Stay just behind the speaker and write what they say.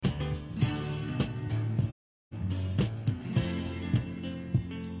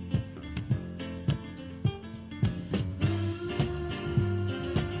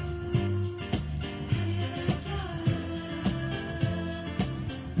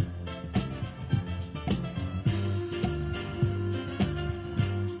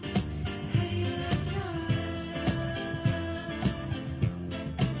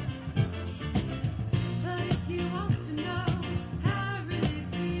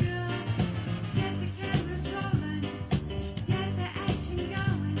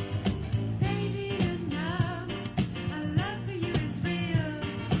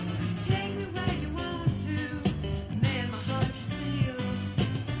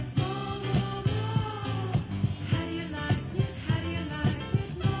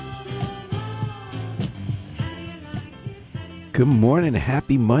Good morning.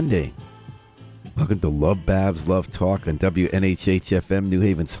 Happy Monday. Welcome to LoveBabz LoveTalk on WNHH-FM, New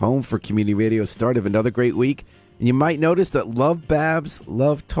Haven's home for community radio. Start of another great week. And you might notice that LoveBabz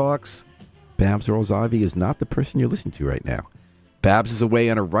LoveTalks, Babs Rolls-Ivy is not the person you're listening to right now. Babs is away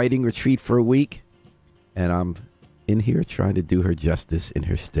on a writing retreat for a week, and I'm in here trying to do her justice in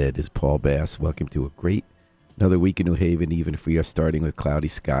her stead is Paul Bass. Welcome to another week in New Haven, even if we are starting with cloudy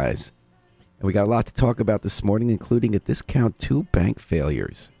skies. And we got a lot to talk about this morning, including at this count 2 bank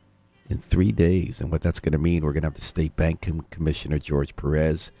failures in 3 days. And what that's going to mean, we're going to have the State Bank Commissioner, George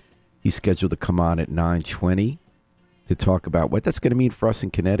Perez. He's scheduled to come on at 9:20 to talk about what that's going to mean for us in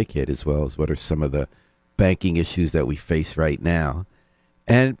Connecticut, as well as what are some of the banking issues that we face right now.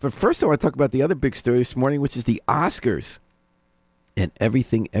 But first, I want to talk about the other big story this morning, which is the Oscars. And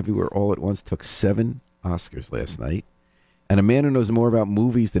Everything Everywhere All at Once took 7 Oscars last night. And a man who knows more about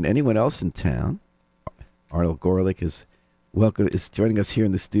movies than anyone else in town, Arnold Gorlick, is joining us here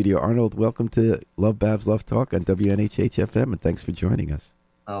in the studio. Arnold, welcome to LoveBabz LoveTalk on WNHH-FM, and thanks for joining us.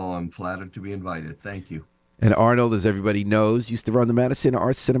 Oh, I'm flattered to be invited. Thank you. And Arnold, as everybody knows, used to run the Madison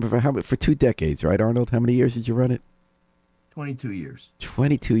Arts Center for 2 decades, right, Arnold? How many years did you run it? 22 years.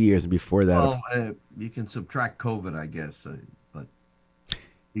 22 years, and before that... Well, you can subtract COVID, I guess, but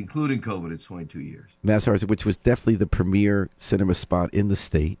including COVID, it's 22 years. Mass Arts, which was definitely the premier cinema spot in the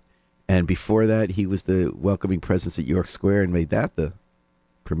state. And before that, he was the welcoming presence at York Square and made that the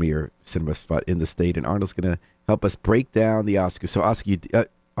premier cinema spot in the state. And Arnold's going to help us break down the Oscars. So,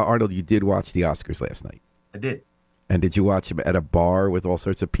 Arnold, you did watch the Oscars last night. I did. And did you watch them at a bar with all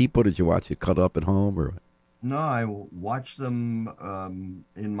sorts of people? Did you watch it cut up at home? Or? No, I watched them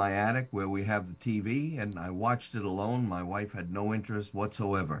in my attic where we have the TV, and I watched it alone. My wife had no interest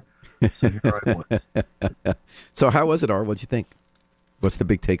whatsoever. So here I was. So how was it, Ar? What'd you think? What's the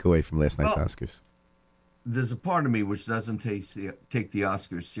big takeaway from last night's Oscars? There's a part of me which doesn't take the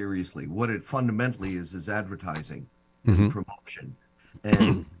Oscars seriously. What it fundamentally is advertising and promotion.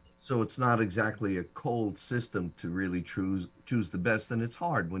 And so it's not exactly a cold system to really choose the best. And it's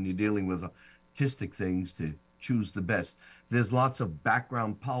hard when you're dealing with artistic things to choose the best. There's lots of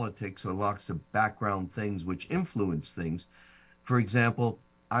background politics or lots of background things which influence things. For example,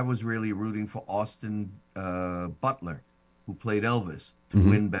 I was really rooting for Austin Butler, who played Elvis, to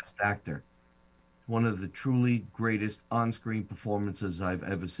win Best Actor. One of the truly greatest on-screen performances I've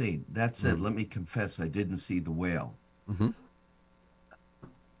ever seen. That said, let me confess, I didn't see The Whale.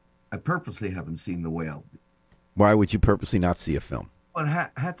 I purposely haven't seen The Whale. Why would you purposely not see a film? Well, it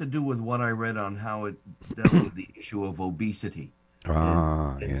had to do with what I read on how it dealt with the issue of obesity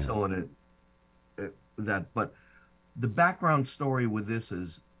and so on. But the background story with this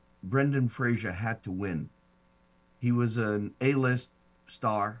is Brendan Fraser had to win. He was an A-list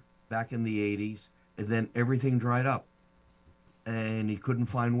star back in the 80s, and then everything dried up. And he couldn't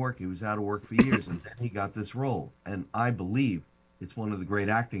find work. He was out of work for years, and then he got this role. And I believe it's one of the great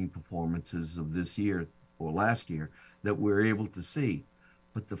acting performances of this year or last year that we're able to see.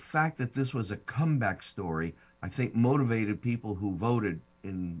 But the fact that this was a comeback story, I think motivated people who voted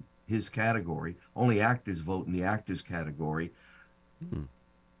in his category. Only actors vote in the actors category.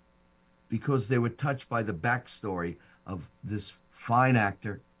 Because they were touched by the backstory of this fine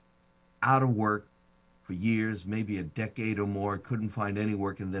actor out of work for years, maybe a decade or more, couldn't find any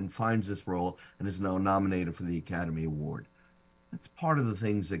work, and then finds this role and is now nominated for the Academy Award. That's part of the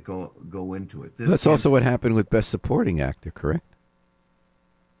things that go into it. That's also what happened with Best Supporting Actor, correct?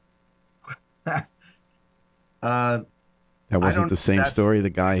 That wasn't the same story. The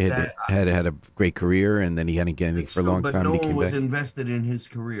guy had a great career, and then he hadn't get anything for a long time. But no one was invested in his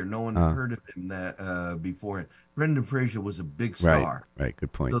career. No one heard of him before. Brendan Fraser was a big star. Right.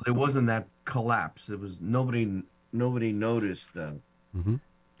 Good point. So there wasn't that collapse. It was nobody noticed.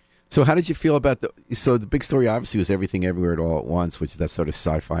 So how did you feel about the big story? Obviously, was Everything Everywhere All at Once, which is that sort of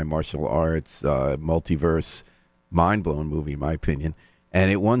sci-fi martial arts multiverse, mind-blowing movie, in my opinion, and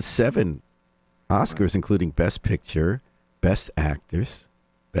it won 7 Oscars, including Best Picture, Best Actors,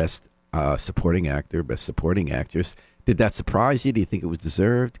 Best Supporting Actor, Best Supporting Actress. Did that surprise you? Do you think it was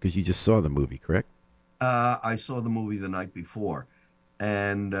deserved? Because you just saw the movie, correct? I saw the movie the night before,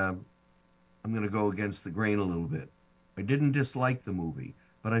 and I'm going to go against the grain a little bit. I didn't dislike the movie,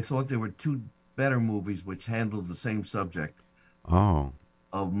 but I thought there were 2 better movies which handled the same subject of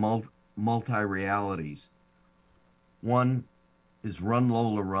multi-realities. One is Run,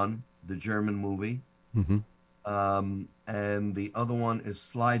 Lola, Run, the German movie. And the other one is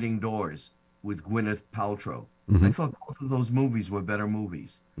Sliding Doors with Gwyneth Paltrow. I thought both of those movies were better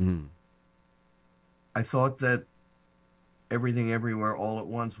movies. I thought that Everything Everywhere All at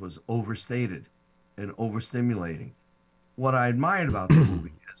Once was overstated and overstimulating. what I admired about the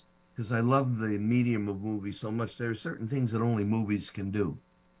movie is because I love the medium of movies so much. There are certain things that only movies can do.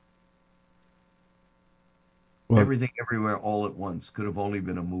 Well, Everything, everywhere, all at once could have only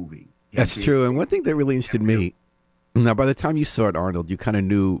been a movie. Can't that's be a true. And story. one thing that really interested Can't be a, me, now, by the time you saw it, Arnold, you kind of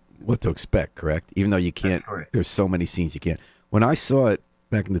knew what to expect, correct? Even though you that's can't, correct. there's so many scenes you can't. When I saw it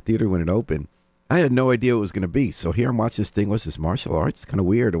back in the theater when it opened, I had no idea what it was going to be. So here I'm watching this thing. What's this, martial arts? Kind of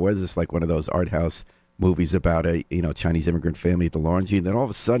weird. Or was this like one of those art house movies about a Chinese immigrant family at the Laurence? And then all of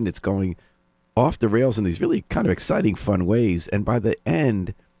a sudden it's going off the rails in these really kind of exciting, fun ways. And by the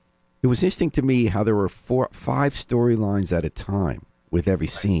end, it was interesting to me how there were five storylines at a time with every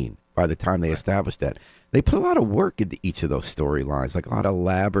Right, scene by the time they right, established that. They put a lot of work into each of those storylines, like a lot of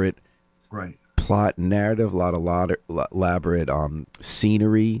elaborate right. plot and narrative, a lot of elaborate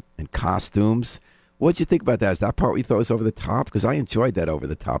scenery and costumes. What'd you think about that? Is that part you thought was over the top? Because I enjoyed that over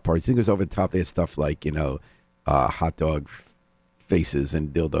the top part. You think it was over the top? They had stuff like, hot dog faces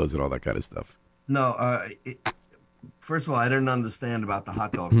and dildos and all that kind of stuff. No, first of all, I didn't understand about the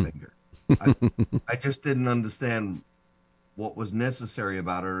hot dog finger. I, I just didn't understand what was necessary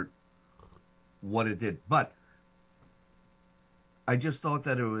about her, what it did. But I just thought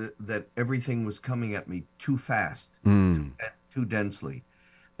that that everything was coming at me too fast, Mm. too densely,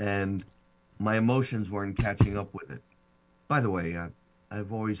 and my emotions weren't catching up with it. By the way,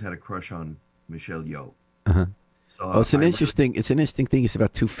 I've always had a crush on Michelle Yeoh. Uh-huh. So Oh, it's an I really, interesting thing. It's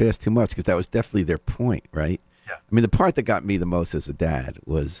about too fast, too much, because that was definitely their point, right? yeah, I mean, the part that got me the most as a dad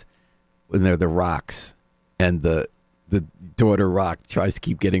was when they're the rocks, and the daughter rock tries to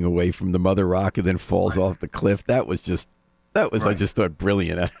keep getting away from the mother rock, and then falls right, off the cliff. I right, just thought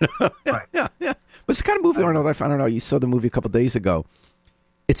brilliant. Yeah, right. yeah, yeah. But it's the kind of movie, I Arnold. know. I don't know. You saw the movie a couple days ago.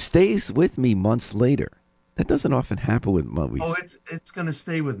 It stays with me months later. That doesn't often happen with Oh, movies. it's going to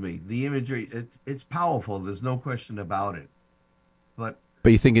stay with me. The imagery, it's powerful. There's no question about it. But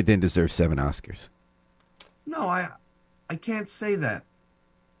But you think it didn't deserve 7 Oscars? no, I can't say that.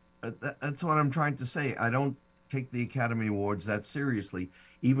 That's what I'm trying to say. I don't take the Academy Awards that seriously.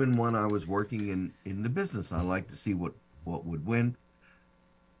 Even when I was working in the business, I like to see what would win.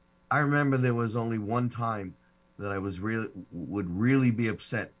 I remember there was only one time that I would really be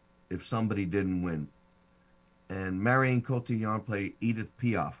upset if somebody didn't win. And Marion Cotillard played Edith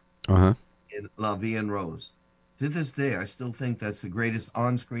Piaf Uh huh. in La Vie en Rose. To this day, I still think that's the greatest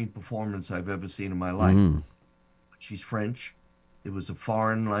on-screen performance I've ever seen in my life. Mm. She's French. It was a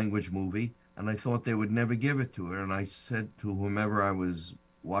foreign language movie, and I thought they would never give it to her. And I said to whomever I was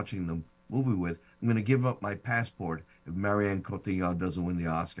watching the movie with, I'm going to give up my passport if Marianne Cotillard doesn't win the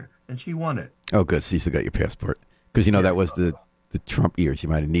Oscar. And she won it. Oh, good. So you still got your passport because Yeah. that was the Trump years. You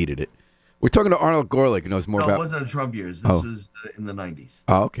might have needed it. We're talking to Arnold Gorlick, who knows more No, it about. wasn't the Trump years. This Oh, was in the 90s.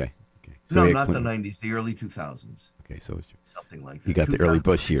 oh, okay, okay. So No, he had not the Clinton. 90s, the early 2000s. Okay, so it's, Something like you that. got the early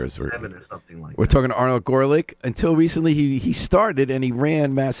Bush 2006 years. or 7 or something like We're that. talking to Arnold Gorlick. Until recently, he started and he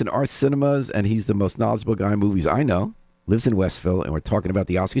ran Mass and Art Cinemas, and he's the most knowledgeable guy in movies I know. Lives in Westville, and we're talking about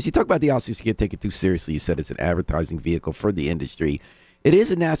the Oscars. You talk about the Oscars, you can't take it too seriously. You said it's an advertising vehicle for the industry. It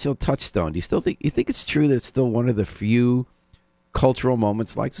is a national touchstone. Do you still think it's true that it's still one of the few cultural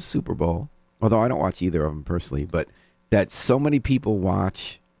moments like the Super Bowl? Although I don't watch either of them personally, but that so many people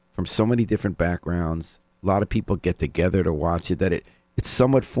watch from so many different backgrounds. A lot of people get together to watch it. That it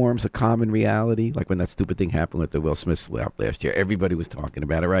somewhat forms a common reality. Like when that stupid thing happened with the Will Smith slap last year, everybody was talking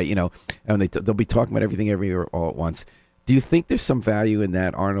about it, right? And they'll be talking about everything everywhere all at once. Do you think there's some value in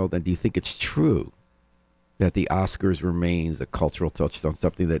that, Arnold? And do you think it's true that the Oscars remains a cultural touchstone,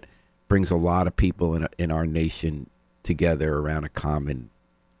 something that brings a lot of people in our nation together around a common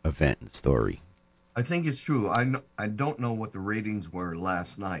event and story? I think it's true. I don't know what the ratings were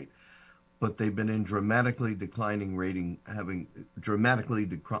last night, but they've been in dramatically declining rating, having dramatically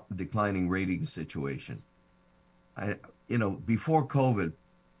declining rating situation. Before COVID,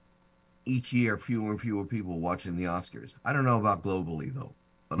 each year fewer and fewer people watching the Oscars. I don't know about globally though,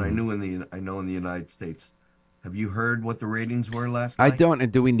 but I Mm. know in the United States. Have you heard what the ratings were last I night? don't.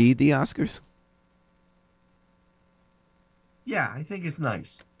 And do we need the Oscars Yeah, I think it's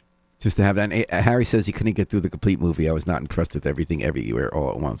nice. just to have that? And Harry says he couldn't get through the complete movie. I was not impressed with everything everywhere all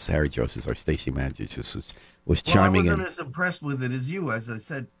at once. Harry Joseph, our station manager, just was Well, I chiming wasn't in. as impressed with it as you. As I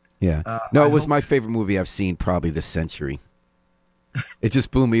said, Yeah. No, I it was hope my favorite movie I've seen probably this century. It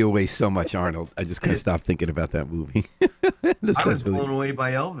just blew me away so much, Arnold. I just couldn't stop thinking about that movie. I was blown away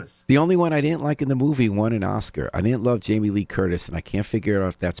by Elvis. The only one I didn't like in the movie won an Oscar. I didn't love Jamie Lee Curtis, and I can't figure out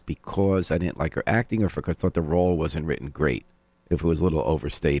if that's because I didn't like her acting or if I thought the role wasn't written great, if it was a little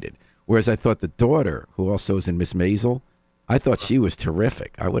overstated. Whereas I thought the daughter, who also is in Miss Maisel, I thought she was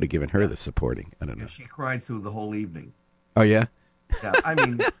terrific. I would have given her Yeah, the supporting. I don't yeah, know. she cried through the whole evening. Oh yeah. Yeah, I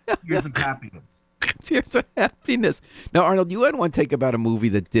mean, Years of Happiness. Tears of happiness. Now, Arnold, you had one take about a movie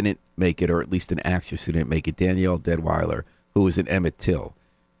that didn't make it, or at least an actress who didn't make it. Danielle Deadweiler, who was in Emmett Till.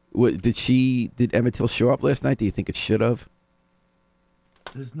 Did Emmett Till show up last night? Do you think it should have?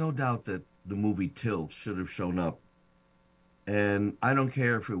 There's no doubt that the movie Till should have shown up. And I don't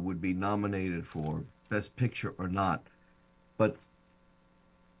care if it would be nominated for Best Picture or not, but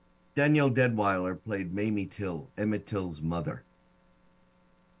Danielle Deadweiler played Mamie Till, Emmett Till's mother.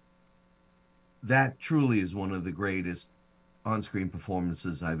 That truly is one of the greatest on-screen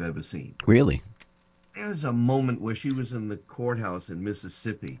performances I've ever seen. Really? There's a moment where she was in the courthouse in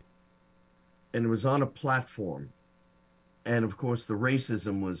Mississippi and it was on a platform. And of course, the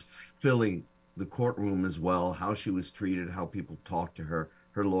racism was filling the courtroom as well, how she was treated, how people talked to her,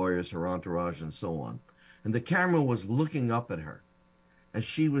 her lawyers, her entourage, and so on. And the camera was looking up at her as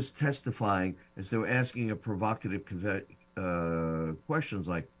she was testifying, as they were asking her provocative questions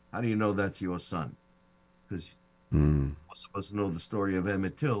like, how do you know that's your son? Because was supposed to know the story of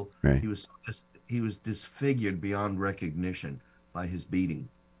Emmett Till. Right. He was disfigured beyond recognition by his beating.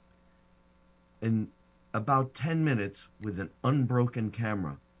 In about 10 minutes, with an unbroken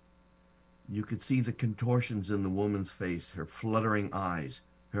camera, you could see the contortions in the woman's face, her fluttering eyes,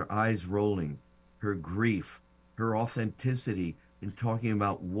 her eyes rolling, her grief, her authenticity in talking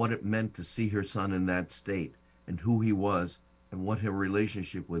about what it meant to see her son in that state and who he was and what her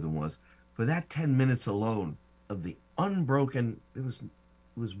relationship with him was. For that 10 minutes alone of the unbroken, it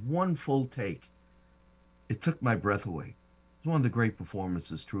was one full take. It took my breath away. It's one of the great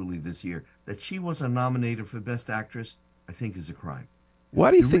performances truly this year. That she wasn't nominated for Best Actress, I think is a crime.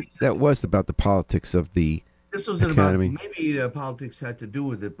 Why do you think that was about the politics of the This was Academy? About, maybe politics had to do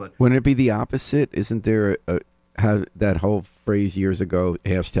with it, but wouldn't it be the opposite? Isn't there how that whole phrase years ago,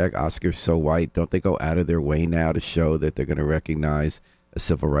 hashtag Oscars so white? Don't they go out of their way now to show that they're going to recognize a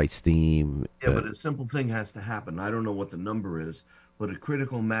civil rights theme? Yeah, but a simple thing has to happen. I don't know what the number is, but a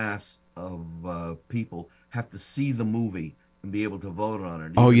critical mass of people have to see the movie and be able to vote on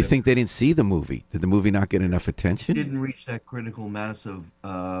it. Oh, you think they didn't see the movie? Did the movie not get enough attention? It didn't reach that critical mass of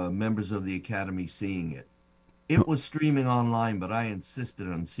members of the Academy seeing it. It was streaming online, but I insisted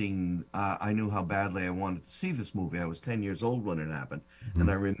on seeing. I knew how badly I wanted to see this movie. I was 10 years old when it happened, and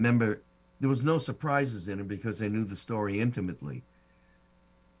I remember there was no surprises in it because I knew the story intimately.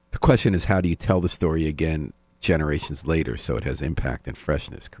 The question is, how do you tell the story again generations later so it has impact and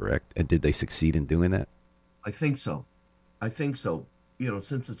freshness, correct? And did they succeed in doing that? I think so. I think so. You know,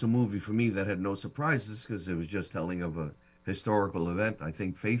 since it's a movie for me that had no surprises because it was just telling of a historical event, I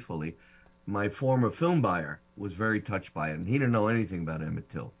think faithfully. My former film buyer was very touched by it, and he didn't know anything about Emmett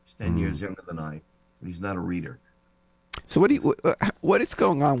Till. He's 10 years younger than I, and he's not a reader. So what is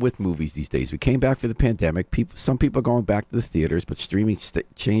going on with movies these days? We came back for the pandemic. Some people are going back to the theaters, but streaming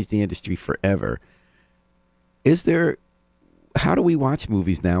changed the industry forever. How do we watch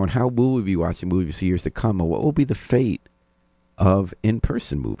movies now, and how will we be watching movies for years to come, and what will be the fate of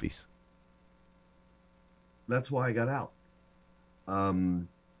in-person movies? That's why I got out.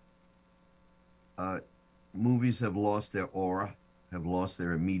 Movies have lost their aura, have lost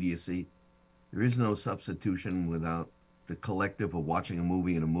their immediacy. There is no substitution without the collective of watching a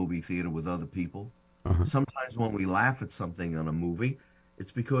movie in a movie theater with other people. Sometimes when we laugh at something on a movie,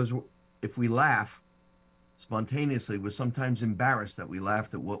 it's because if we laugh spontaneously, we're sometimes embarrassed that we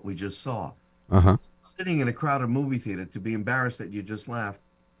laughed at what we just saw. Sitting in a crowded movie theater, to be embarrassed that you just laughed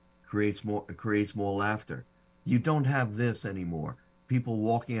creates more laughter. You don't have this anymore. People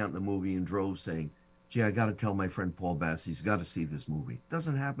walking out in the movie in droves saying, gee, I got to tell my friend Paul Bass he's got to see this movie. It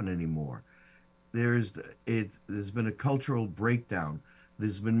doesn't happen anymore. There's been a cultural breakdown.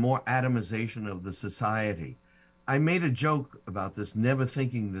 There's been more atomization of the society. I made a joke about this, never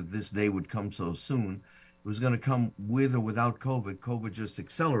thinking that this day would come so soon. It was going to come with or without COVID. COVID just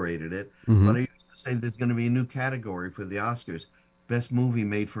accelerated it. But I used to say there's going to be a new category for the Oscars. Best movie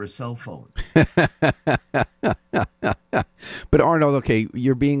made for a cell phone. But Arnold, okay,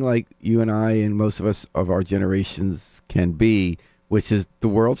 you're being like you and I and most of us of our generations can be, which is the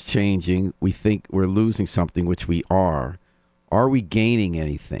world's changing. We think we're losing something, which we are. Are we gaining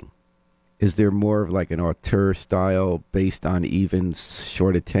anything? Is there more of like an auteur style based on even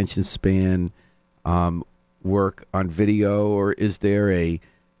short attention span work on video, or is there a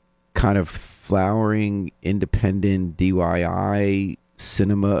kind of flowering independent DIY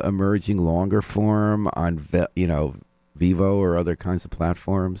cinema emerging longer form on Vivo or other kinds of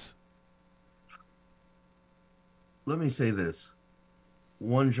platforms? Let me say this.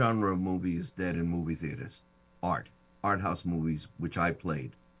 One genre of movie is dead in movie theaters. Art house movies, which I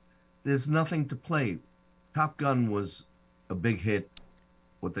played. There's nothing to play. Top Gun was a big hit,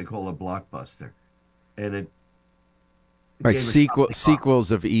 what they call a blockbuster, and it Right, gave us something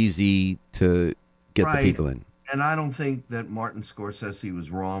sequels of easy to get the right. people in. And I don't think that Martin Scorsese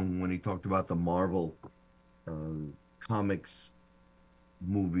was wrong when he talked about the Marvel uh, comics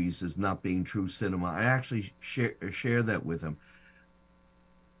movies as not being true cinema. I actually share that with him.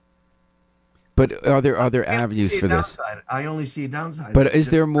 But are there other I only avenues see a for this? downside. I only see a downside. But It's is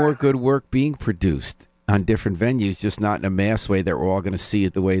just there more traffic. good work being produced on different venues, just not in a mass way that we're all going to see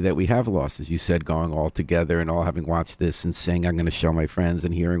it the way that we have lost, as you said, going all together and all having watched this and saying, I'm going to show my friends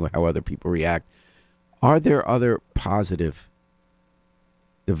and hearing how other people react? Are there other positive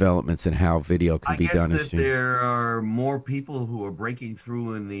developments in how video can I be guess done as that stream? there are more people who are breaking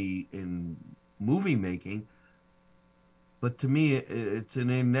through in movie making, but to me, it's an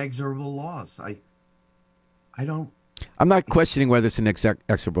inexorable loss. I don't. I'm not questioning whether it's an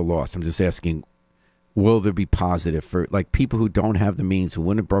exorable loss. I'm just asking, will there be positive for like people who don't have the means, who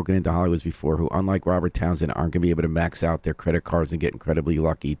wouldn't have broken into Hollywoods before, who unlike Robert Townsend aren't going to be able to max out their credit cards and get incredibly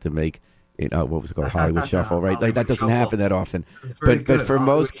lucky to make what was it called, Hollywood Shuffle, right? Like that Hollywood doesn't Shuffle. happen that often. It's very But good.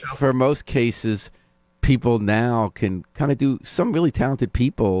 Hollywood for Shuffle. most cases, people now can kind of do, some really talented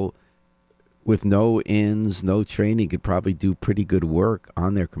people with no ins, no training could probably do pretty good work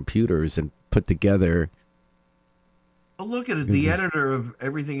on their computers and put together. But look at it. The editor of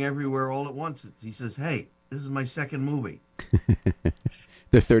Everything Everywhere All at Once, he says, "Hey, this is my second movie."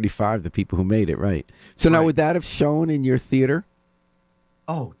 They're 35, the people who made it, right? So now, Right. would that have shown in your theater?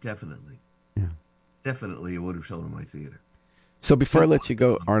 Oh, definitely. Yeah. Definitely, it would have shown in my theater. So before I let you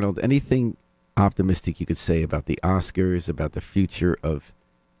go, Arnold, anything optimistic you could say about the Oscars, about the future of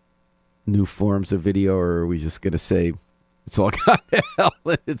new forms of video, or are we just going to say it's all gone to hell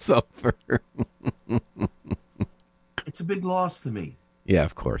and it's over? It's a big loss to me. Yeah,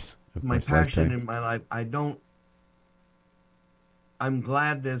 of course. My passion Lifetime. in my life. I'm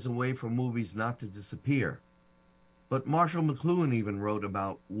glad there's a way for movies not to disappear. But Marshall McLuhan even wrote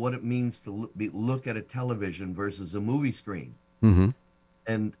about what it means to look at a television versus a movie screen. Mm-hmm.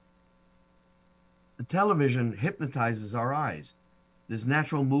 And the television hypnotizes our eyes. There's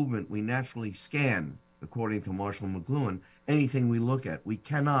natural movement. We naturally scan, according to Marshall McLuhan, anything we look at. We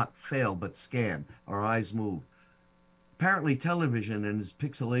cannot fail but scan. Our eyes move. Apparently, television and its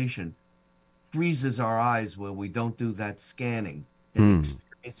pixelation freezes our eyes where we don't do that scanning and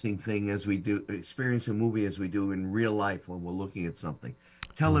experience a movie as we do in real life when we're looking at something.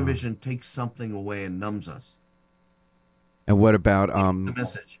 Television takes something away and numbs us. And what about The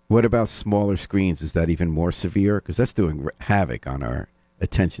message. what about smaller screens? Is that even more severe? Because that's doing havoc on our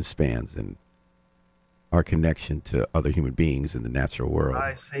attention spans and our connection to other human beings in the natural world.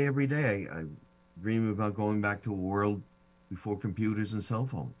 I say every day, I dream about going back to a world before computers and cell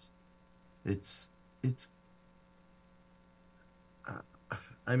phones.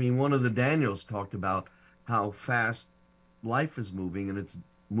 I mean, one of the Daniels talked about how fast life is moving, and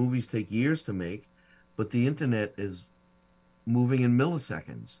movies take years to make, but the internet is moving in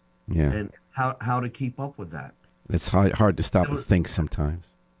milliseconds. Yeah. And how to keep up with that. It's hard to stop and think sometimes.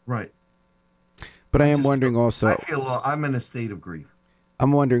 Right. But I am wondering also. I feel I'm in a state of grief.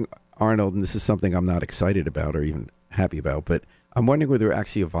 I'm wondering, Arnold, and this is something I'm not excited about or even happy about, but I'm wondering whether we're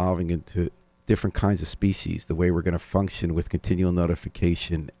actually evolving into different kinds of species, the way we're going to function with continual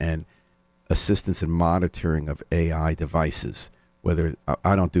notification and assistance and monitoring of AI devices. Whether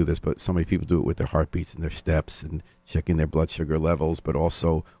I don't do this, but so many people do it with their heartbeats and their steps and checking their blood sugar levels, but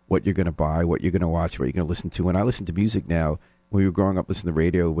also what you're going to buy, what you're going to watch, what you're going to listen to. When I listen to music now, when we were growing up listening to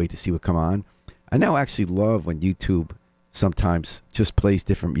radio, wait to see what come on, I now actually love when YouTube sometimes just plays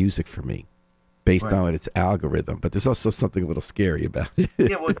different music for me based on its algorithm. But there's also something a little scary about it.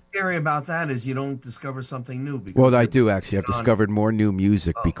 Yeah, what's scary about that is you don't discover something new. Well, I do actually. I've discovered more new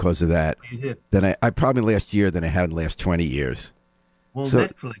music because of that than I probably last year than I had in the last 20 years. Well, so,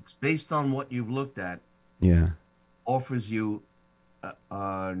 Netflix, based on what you've looked at, offers you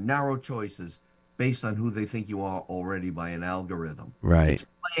narrow choices based on who they think you are already by an algorithm. Right. It's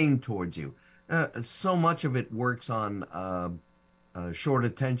playing towards you. So much of it works on short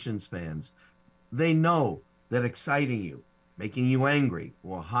attention spans. They know that exciting you, making you angry,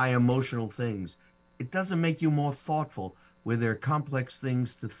 or high emotional things, it doesn't make you more thoughtful where there are complex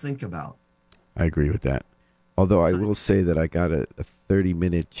things to think about. I agree with that. Although I will say that I got a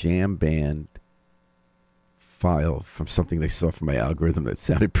 30-minute jam band file from something they saw from my algorithm that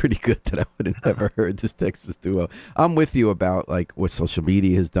sounded pretty good that I would have never heard this Texas duo. I'm with you about like what social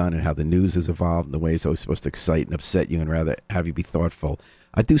media has done and how the news has evolved and the way it's always supposed to excite and upset you and rather have you be thoughtful.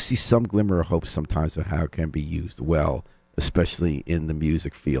 I do see some glimmer of hope sometimes of how it can be used well, especially in the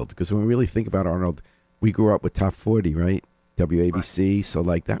music field. Because when we really think about Arnold, we grew up with Top 40, right? WABC. So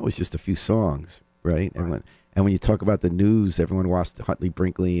like that was just a few songs, right? Right. And when you talk about the news, everyone watched Huntley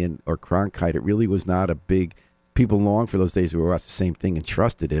Brinkley or Cronkite. It really was not a big. People long for those days where we watched the same thing and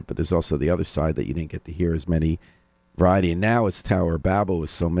trusted it, but there's also the other side that you didn't get to hear as many variety. And now it's Tower of Babel with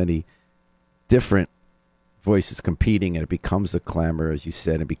so many different voices competing, and it becomes a clamor, as you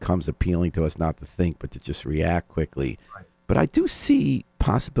said. It becomes appealing to us not to think, but to just react quickly. Right. But I do see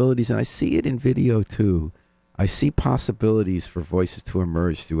possibilities, and I see it in video too. I see possibilities for voices to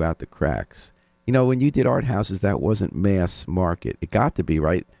emerge throughout the cracks. You know, when you did art houses, that wasn't mass market. It got to be,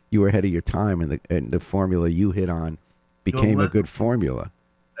 right? You were ahead of your time, and the formula you hit on became a good formula.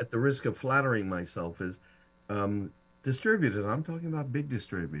 At the risk of flattering myself, is distributors. I'm talking about big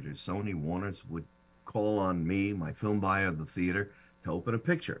distributors. Sony, Warner's would call on me, my film buyer, the theater, to open a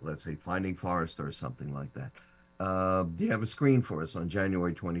picture. Let's say Finding Forrester or something like that. Do you have a screen for us on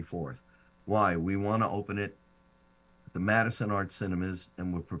January 24th? Why? We want to open it at the Madison Art Cinemas,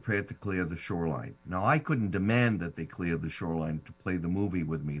 and we're prepared to clear the shoreline. Now, I couldn't demand that they clear the shoreline to play the movie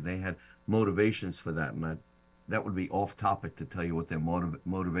with me. They had motivations for that, and that would be off topic to tell you what their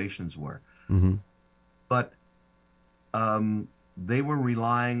motivations were. Mm-hmm. But they were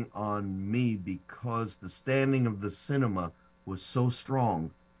relying on me because the standing of the cinema was so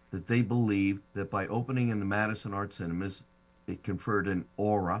strong that they believed that by opening in the Madison Art Cinemas, it conferred an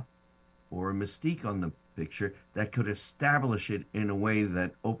aura or a mystique on the picture that could establish it in a way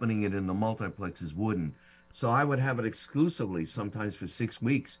that opening it in the multiplexes wouldn't. So I would have it exclusively, sometimes for 6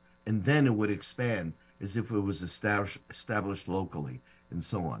 weeks, and then it would expand as if it was established locally, and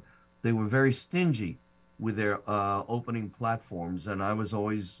so on. They were very stingy with their opening platforms, and I was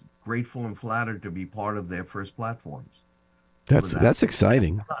always grateful and flattered to be part of their first platforms. That's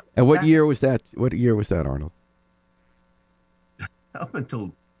exciting. And what year was that? What year was that, Arnold? Up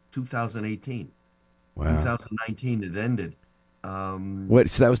until 2018. Wow. 2019 it ended. So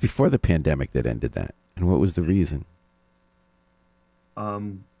that was before the pandemic that ended that. And what was the reason?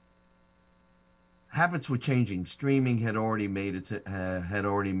 Habits were changing. Streaming had already made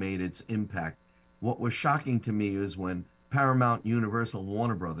its impact. What was shocking to me is when Paramount, Universal,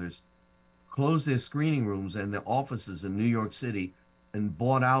 Warner Brothers closed their screening rooms and their offices in New York City and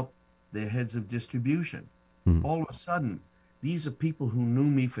bought out their heads of distribution. Mm-hmm. All of a sudden, these are people who knew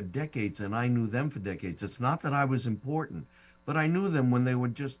me for decades and I knew them for decades. It's not that I was important, but I knew them when they were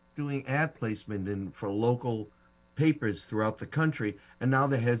just doing ad placement for local papers throughout the country, and now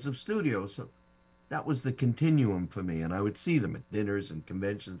they're heads of studios. So that was the continuum for me, and I would see them at dinners and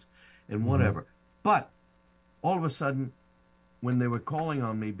conventions and whatever. Mm-hmm. But all of a sudden, when they were calling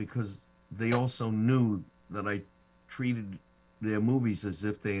on me because they also knew that I treated their movies as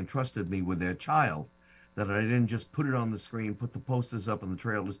if they entrusted me with their child, that I didn't just put it on the screen, put the posters up and the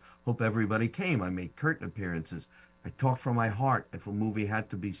trailers, hope everybody came. I made curtain appearances. I talked from my heart. If a movie had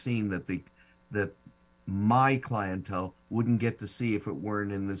to be seen that my clientele wouldn't get to see if it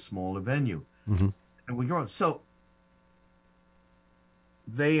weren't in this smaller venue. Mm-hmm. And we go. So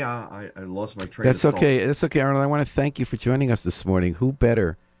I lost my train of thought. That's okay, Arnold. I want to thank you for joining us this morning. Who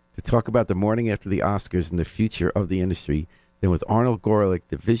better to talk about the morning after the Oscars and the future of the industry than with Arnold Gorlick,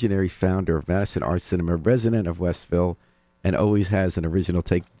 the visionary founder of Madison Art Cinema, resident of Westville, and always has an original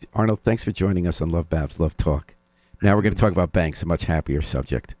take. Arnold, thanks for joining us on LoveBabz, Love Talk. Now we're going to talk about banks, a much happier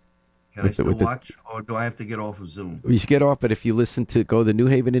subject. Can I still watch, or do I have to get off of Zoom? You should get off, but if you go to the New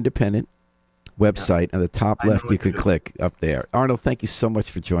Haven Independent website, on the top left, you can click up there. Arnold, thank you so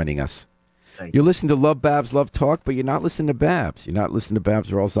much for joining us. You're listening to LoveBabz, Love Talk, but you're not listening to Babz. You're not listening to Babz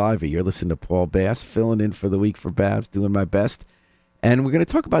Rawls-Ivy. You're listening to Paul Bass, filling in for the week for Babz, doing my best. And we're going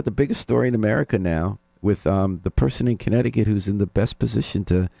to talk about the biggest story in America now with the person in Connecticut who's in the best position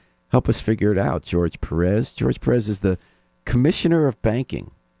to help us figure it out, George Perez. George Perez is the Commissioner of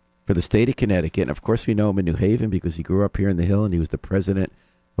Banking for the state of Connecticut. And, of course, we know him in New Haven because he grew up here in the Hill, and he was the president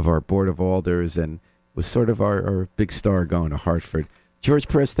of our Board of Alders and was sort of our big star going to Hartford. George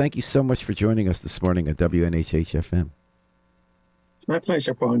Perez, thank you so much for joining us this morning at WNHH-FM. It's my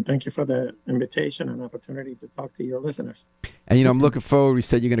pleasure, Paul, and thank you for the invitation and opportunity to talk to your listeners. And, I'm looking forward. We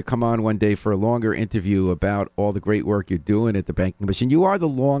said you're going to come on one day for a longer interview about all the great work you're doing at the Banking Commission. You are the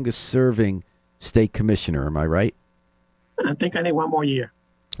longest-serving state commissioner, am I right? I think I need one more year.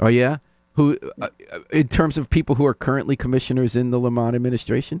 Oh, yeah? Who, in terms of people who are currently commissioners in the Lamont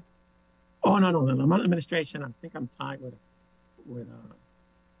administration? Oh, no. The Lamont administration, I think I'm tied with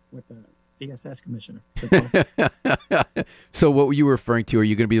the DSS commissioner. So what were you referring to? Are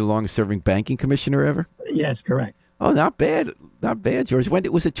you going to be the longest-serving banking commissioner ever? Yes, correct. Oh, not bad. Not bad, George. When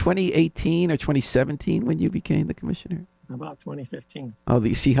was it 2018 or 2017 when you became the commissioner? About 2015. Oh,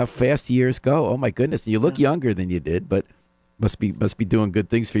 you see how fast years go? Oh, my goodness. You look younger than you did, but Must be doing good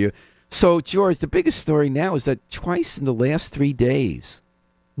things for you. So, George, the biggest story now is that twice in the last 3 days,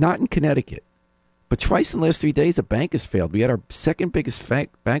 not in Connecticut, but twice in the last 3 days, a bank has failed. We had our second biggest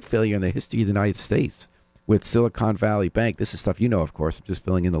bank failure in the history of the United States with Silicon Valley Bank. This is stuff you know, of course. I'm just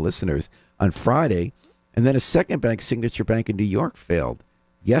filling in the listeners. On Friday, and then a second bank, Signature Bank in New York, failed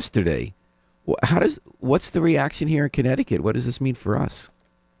yesterday. What's the reaction here in Connecticut? What does this mean for us?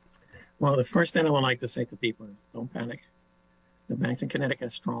 Well, the first thing I would like to say to people is don't panic. The banks in Connecticut are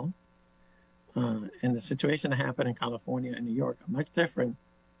strong. And the situation that happened in California and New York are much different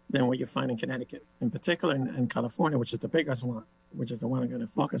than what you find in Connecticut. In particular, in California, which is the biggest one, which is the one I'm going to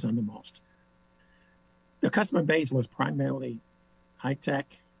focus on the most. The customer base was primarily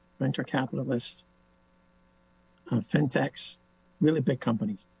high-tech, venture capitalists, fintechs, really big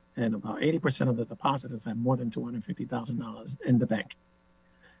companies. And about 80% of the depositors have more than $250,000 in the bank,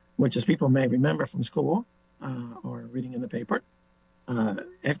 which, as people may remember from school or reading in the paper,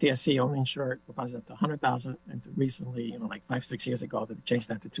 FDIC only insured deposits up to $100,000, and recently, like 5-6 years ago, they changed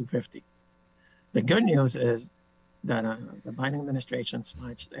that to $250,000. The good news is that the Biden administration,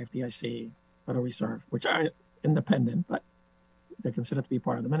 FDIC, Federal Reserve, which are independent, but they're considered to be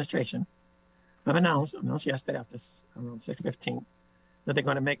part of the administration, have announced yesterday after around 6:15 that they're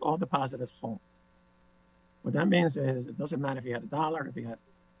going to make all depositors whole. What that means is it doesn't matter if you had $1, if you had,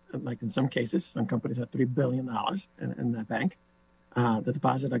 like in some cases, some companies have $3 billion in that bank. The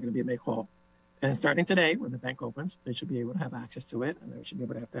deposits are going to be made whole. And starting today, when the bank opens, they should be able to have access to it, and they should be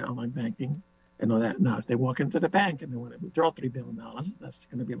able to have their online banking and all that. Now, if they walk into the bank and they want to withdraw $3 billion, that's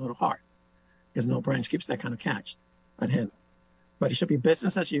going to be a little hard because no branch keeps that kind of cash at hand. But it should be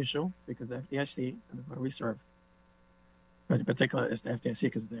business as usual because the FDIC and the Federal Reserve, but in particular, it's the FDIC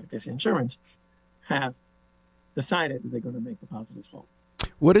because the FDIC insurance, have decided that they're going to make depositors whole.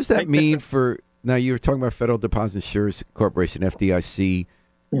 What does that mean for... Now, you were talking about Federal Deposit Insurance Corporation, FDIC,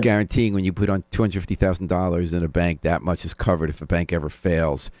 guaranteeing when you put on $250,000 in a bank, that much is covered if a bank ever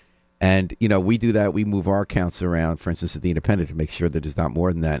fails. And, we do that. We move our accounts around, for instance, at the Independent to make sure that there's not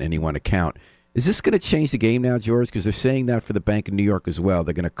more than that in any one account. Is this going to change the game now, George? Because they're saying that for the Bank in New York as well.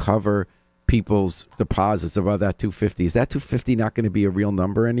 They're going to cover people's deposits above that $250,000. Is that $250,000 not going to be a real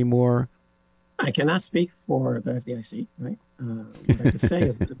number anymore? I cannot speak for the FDIC, right? What I can say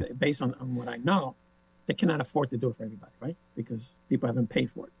is, based on what I know, they cannot afford to do it for everybody, right? Because people haven't paid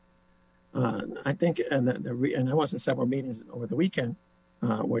for it. I think, and I was in several meetings over the weekend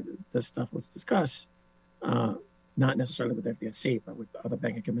where this stuff was discussed, not necessarily with the FDIC, but with other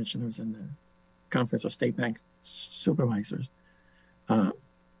banking commissioners and the conference of state bank supervisors. The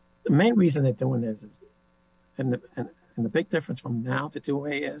main reason they're doing this is, and the big difference from now to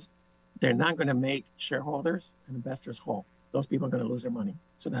 2A is, they're not going to make shareholders and investors whole. Those people are going to lose their money.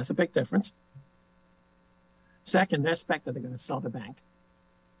 So that's a big difference. Second, they expect that they're going to sell the bank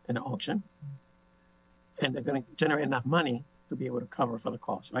in an auction, and they're going to generate enough money to be able to cover for the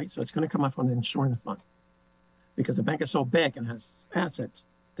cost, right? So it's going to come out from the insurance fund. Because the bank is so big and has assets,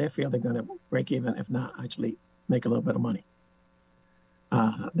 they feel they're going to break even, if not actually make a little bit of money.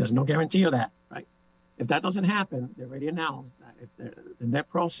 There's no guarantee of that, right? If that doesn't happen, they already announced that if the net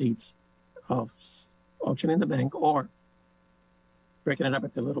proceeds of auctioning the bank or breaking it up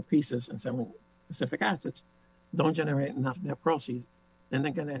into little pieces and selling specific assets don't generate enough net proceeds, then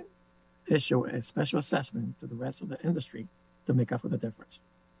they're going to issue a special assessment to the rest of the industry to make up for the difference.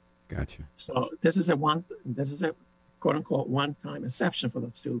 Gotcha. So this is a quote unquote one-time exception for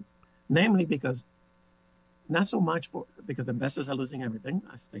those two, namely because not so much because investors are losing everything,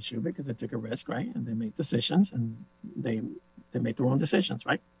 as they should, because they took a risk, right? And they made decisions, and they made their own decisions,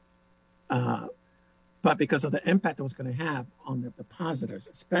 right? But because of the impact it was going to have on the depositors,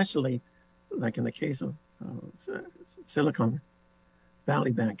 especially like in the case of Silicon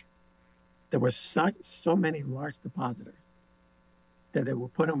Valley Bank, there were so many large depositors that they will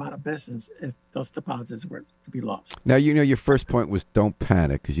put them out of business if those deposits were to be lost. Now, your first point was don't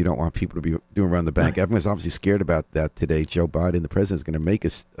panic because you don't want people to be doing around the bank. Right. Everyone's obviously scared about that today. Joe Biden, the president, is going to make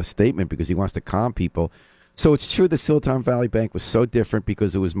a statement because he wants to calm people. So it's true the Silicon Valley Bank was so different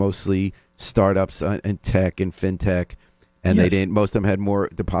because it was mostly startups and tech and fintech, and yes, most of them had more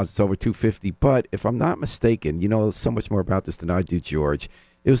deposits over $250. But if I'm not mistaken, you know so much more about this than I do, George.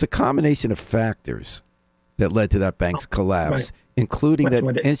 It was a combination of factors that led to that bank's collapse. Right. Including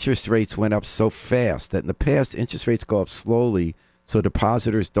that interest rates went up so fast that in the past, interest rates go up slowly, so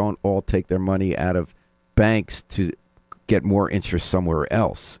depositors don't all take their money out of banks to get more interest somewhere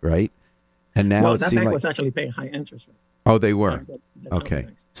else, right? And now that bank was actually paying high interest rates. Oh, they were? Okay.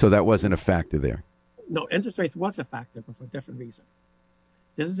 So that wasn't a factor there. No, interest rates was a factor, but for a different reason.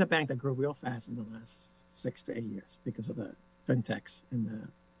 This is a bank that grew real fast in the last 6 to 8 years because of the fintechs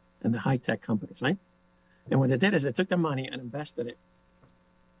and the high tech companies, right? And what they did is they took their money and invested it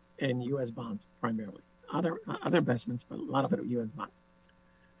in U.S. bonds primarily. Other investments, but a lot of it U.S. bonds.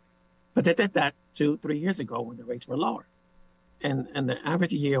 But they did that 2-3 years ago when the rates were lower, and the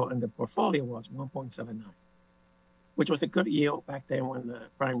average yield in the portfolio was 1.79, which was a good yield back then when the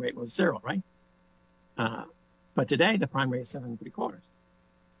prime rate was 0, right? But today the prime rate is 7.75.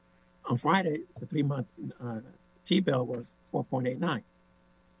 On Friday, the 3-month T-bill was 4.89.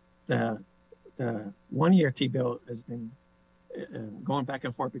 The 1-year T-bill has been going back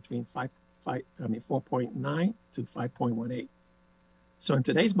and forth between 4.9 to 5.18. So in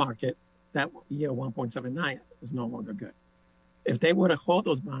today's market, that yield 1.79 is no longer good. If they would have held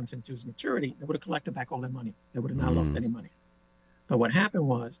those bonds into its maturity, they would have collected back all their money. They would have not lost any money. But what happened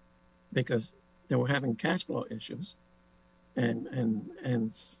was, because they were having cash flow issues, and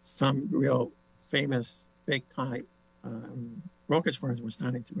some real famous big time brokerage firms were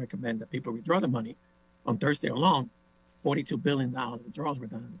starting to recommend that people withdraw the money. On Thursday alone, $42 billion withdrawals were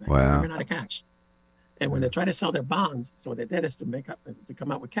done in the bank. Wow. They ran out of cash. And when they try to sell their bonds, so what they did is to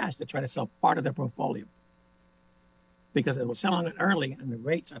come out with cash, they try to sell part of their portfolio. Because they were selling it early and the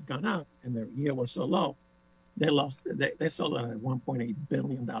rates have gone up and their yield was so low, they sold it at a $1.8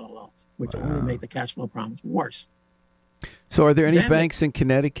 billion loss, which only made the cash flow problems worse. So are there any banks in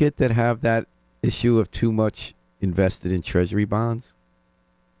Connecticut that have that issue of too much invested in treasury bonds?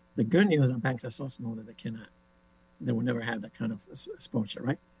 The good news are banks are so small that they will never have that kind of exposure,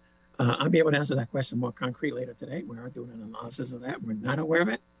 right? I'll be able to answer that question more concrete later today. We are doing an analysis of that. We're not aware of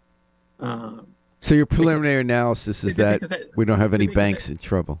it. So your preliminary analysis is that we don't have any banks in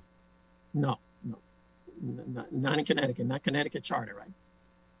trouble? No, not in Connecticut, not Connecticut charter,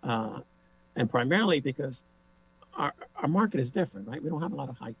 right? And primarily because our market is different, right? We don't have a lot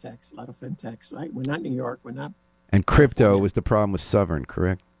of high techs, a lot of fintechs, right? We're not New York, we're not. And crypto was the problem with Sovereign,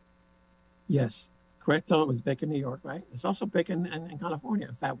 correct? Yes. Crypto was big in New York, right? It's also big in California.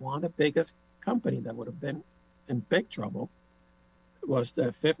 In fact, one of the biggest company that would have been in big trouble was the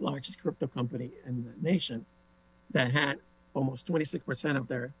 5th largest crypto company in the nation that had almost 26% of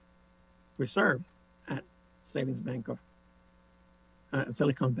their reserve at Savings Bank of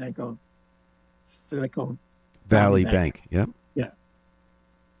Silicon Valley Bank. Yep. Yeah.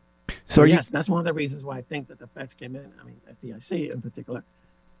 So yes, that's one of the reasons why I think that the Feds came in, FDIC in particular,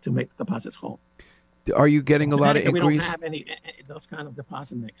 to make deposits whole. Are you getting a lot of inquiries? We don't have any those kind of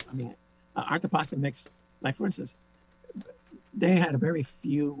deposit mix. Our deposit mix, like for instance, they had a very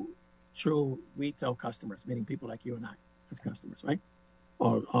few true retail customers, meaning people like you and I as customers, right?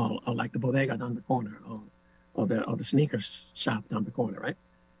 Or like the bodega down the corner, or the sneakers shop down the corner, right?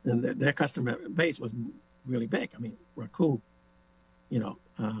 And their customer base was really big. Raku,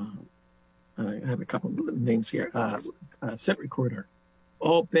 I have a couple of names here. Sit Recruiter,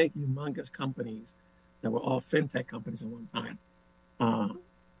 all big, humongous companies that were all fintech companies at one time,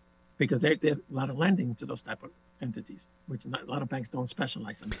 because they did a lot of lending to those type of entities, which a lot of banks don't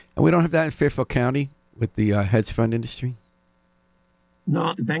specialize in. And we don't have that in Fairfield County with the hedge fund industry?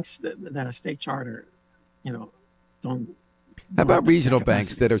 No, the banks that are state charter, don't. How about regional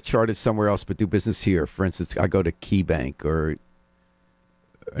banks that are chartered somewhere else but do business here? For instance, I go to Key Bank or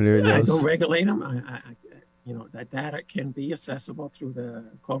I don't regulate them. That data can be accessible through the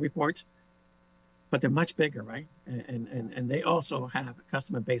call reports, but they're much bigger, right? And they also have a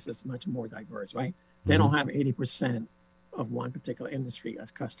customer base that's much more diverse, right? They don't have 80% of one particular industry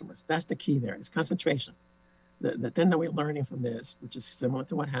as customers. That's the key there. It's concentration. The thing that we're learning from this, which is similar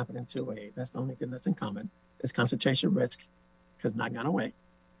to what happened in 2A, that's the only thing that's in common, is concentration risk has not gone away.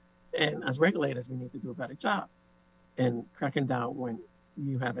 And as regulators, we need to do a better job in cracking down when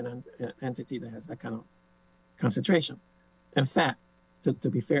you have an entity that has that kind of concentration. In fact, to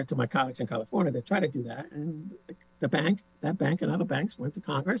be fair to my colleagues in California, they try to do that. And that bank and other banks went to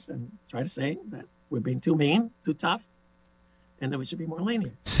Congress and tried to say that we're being too mean, too tough, and that we should be more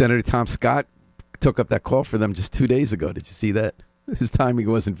lenient. Senator Tom Scott took up that call for them just 2 days ago. Did you see that? His timing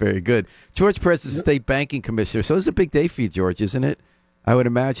wasn't very good. George Perez is the state banking commissioner. So this is a big day for you, George, isn't it? I would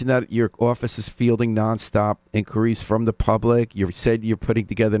imagine that your office is fielding nonstop inquiries from the public. You said you're putting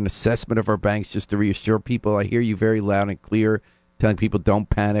together an assessment of our banks just to reassure people. I hear you very loud and clear, telling people don't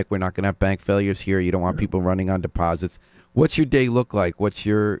panic. We're not going to have bank failures here. You don't want people running on deposits. What's your day look like? What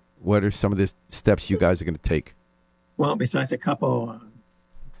are some of the steps you guys are going to take? Well, besides a couple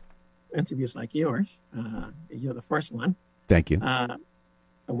interviews like yours, you're the first one. Thank you. At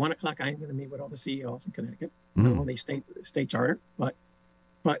 1 o'clock, I'm going to meet with all the CEOs in Connecticut, not only state charter, but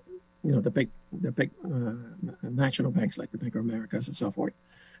the big national banks like the Bank of Americas and so forth.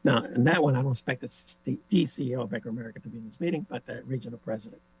 Now, in that one, I don't expect the CEO of Bank of America to be in this meeting, but the regional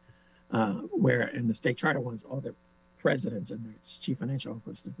president, where in the state charter ones, all the presidents and the chief financial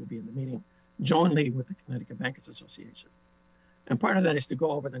officers will be in the meeting jointly with the Connecticut Bankers Association. And part of that is to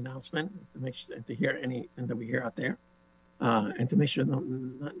go over the announcement, to make sure, and to hear anything that we hear out there, and to make sure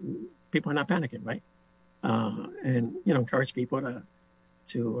people are not panicking, right? And encourage people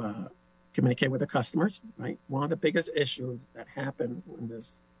to communicate with the customers, right? One of the biggest issues that happened in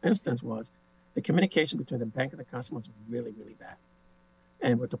this instance was the communication between the bank and the customer was really, really bad,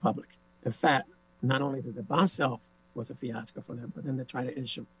 and with the public. In fact, not only did the bond sale was a fiasco for them, but then they tried to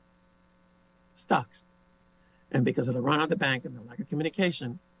issue stocks. And because of the run of the bank and the lack of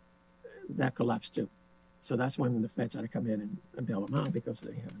communication, that collapsed too. So that's when the Feds had to come in and bail them out because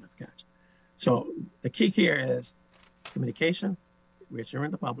they didn't have enough cash. So the key here is communication,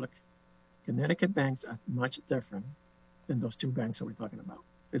 reassuring the public. Connecticut banks are much different than those two banks that we're talking about.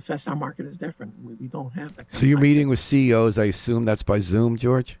 It's just our market is different. We don't have that. So you're meeting with CEOs, I assume that's by Zoom,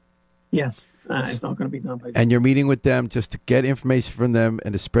 George? Yes, it's all going to be done by Zoom. And you're meeting with them just to get information from them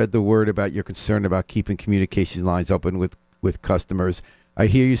and to spread the word about your concern about keeping communication lines open with customers. I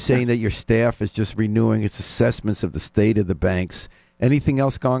hear you saying that your staff is just renewing its assessments of the state of the banks. Anything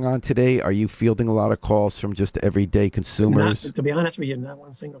else going on today? Are you fielding a lot of calls from just everyday consumers? To be honest with you, not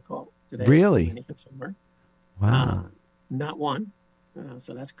one single call today. Really? From any consumer. Wow. Not one.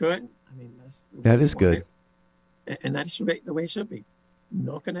 So that's good. I mean, that is good. And that's the way it should be.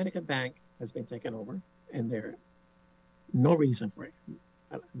 No Connecticut bank has been taken over, and there's no reason for it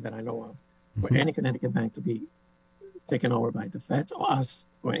that I know of for any Connecticut bank to be taken over by the Feds or us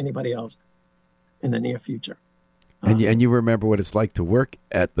or anybody else in the near future. And you remember what it's like to work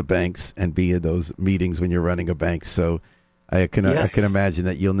at the banks and be in those meetings when you're running a bank. So I can imagine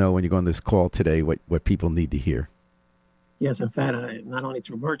that you'll know when you go on this call today what people need to hear. Yes, in fact, not only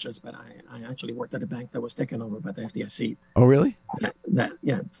through merchants, but I actually worked at a bank that was taken over by the FDIC. Oh, really?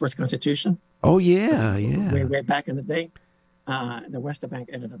 First Constitution. Oh, yeah. Way back in the day, the Western Bank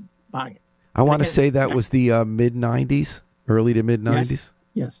ended up buying it. I want to say that was the mid-'90s, early to mid-'90s.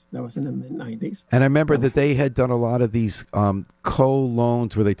 Yes, that was in the mid-'90s. And I remember that they had done a lot of these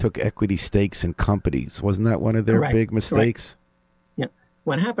co-loans where they took equity stakes in companies. Wasn't that one of their big mistakes? Correct. Yeah.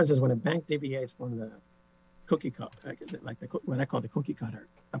 What happens is when a bank deviates from the cookie cut, like what I call the cookie cutter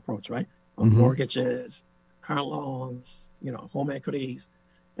approach, right? On mortgages, car loans, home equities,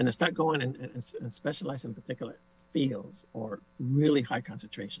 and they start going and specialize in particular fields or really high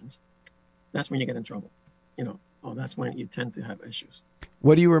concentrations. That's when you get in trouble. That's when you tend to have issues.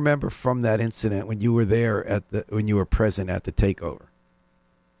 What do you remember from that incident when you were there when you were present at the takeover?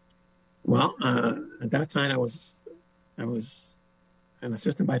 Well, at that time I was an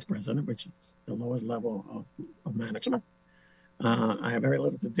assistant vice president, which is the lowest level of management. I have very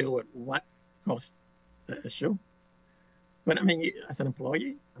little to do with what caused the issue. But I mean, as an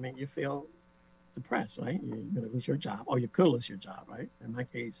employee, you feel depressed, right? You're going to lose your job, or you could lose your job, right? In my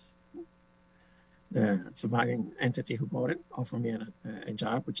case, the surviving entity who bought it offered me a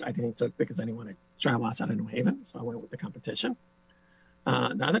job, which I didn't take because I didn't want to travel outside of New Haven, so I went with the competition.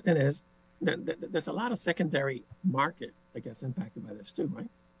 The other thing is there's a lot of secondary market that gets impacted by this too, right?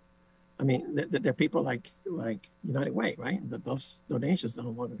 I mean, there are people like United Way, right? Those donations are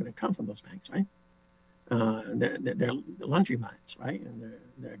no longer going to come from those banks, right? They're laundromats, right? And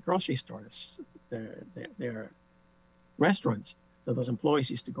they're grocery stores, they're restaurants that those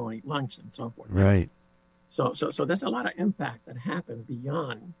employees used to go and eat lunch and so forth. Right. So there's a lot of impact that happens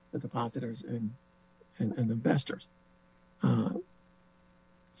beyond the depositors and investors.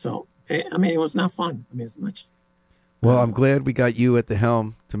 So it was not fun. It's much. Well, I'm glad we got you at the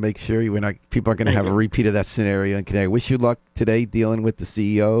helm to make sure people aren't going to have a repeat of that scenario. And I wish you luck today dealing with the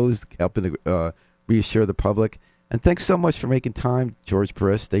CEOs, helping to reassure the public. And thanks so much for making time, George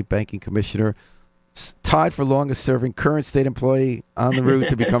Perez, State Banking Commissioner, tied for longest serving current state employee on the route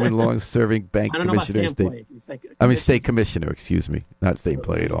to becoming longest serving bank commissioner. State commissioner, excuse me. Not state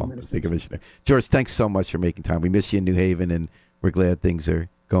employee at all. State commissioner. George, thanks so much for making time. We miss you in New Haven, and we're glad things are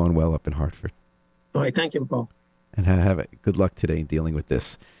going well up in Hartford. All right, thank you, Paul. And have it. Good luck today in dealing with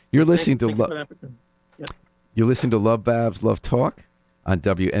this. You're listening to LoveBabz, LoveTalk on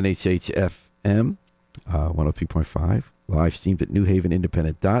WNHH FM 103.5, live streamed at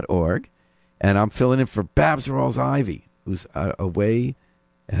newhavenindependent.org. And I'm filling in for Babs Rawls-Ivy, who's away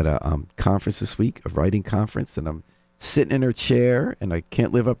at a conference this week, a writing conference, and I'm sitting in her chair, and I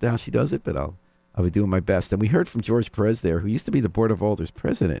can't live up to how she does it, but I'll be doing my best. And we heard from George Perez there, who used to be the Board of Alders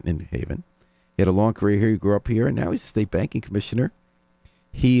president in New Haven. He had a long career here. He grew up here, and now he's a state banking commissioner.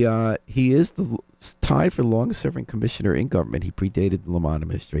 He is tied for the longest-serving commissioner in government. He predated the Lamont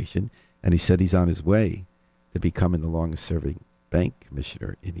administration, and he said he's on his way to becoming the longest-serving bank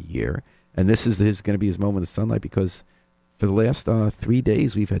commissioner in a year. And this is going to be his moment of sunlight because for the last 3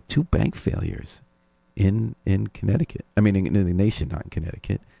 days we've had 2 bank failures in Connecticut. I mean, in the nation, not in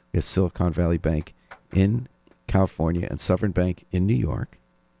Connecticut. We have Silicon Valley Bank in California and Southern Bank in New York.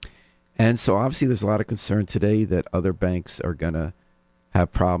 And so obviously there's a lot of concern today that other banks are going to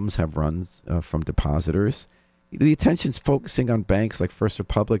have problems, have runs from depositors. The attention's focusing on banks like First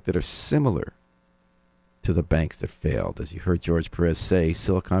Republic that are similar to the banks that failed. As you heard George Perez say,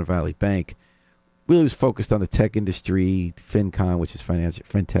 Silicon Valley Bank really was focused on the tech industry, FinCon, which is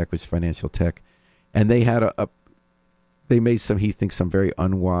fintech, which is financial tech. And they had they made some very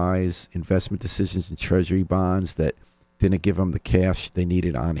unwise investment decisions in treasury bonds that didn't give them the cash they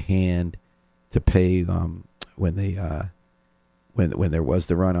needed on hand to pay when there was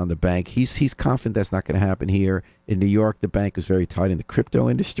the run on the bank. He's confident that's not going to happen here. In New York, the bank is very tied in the crypto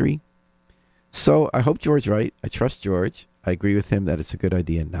industry. So I hope George's right. I trust George. I agree with him that it's a good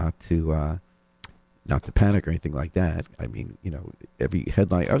idea not to panic or anything like that. I mean, every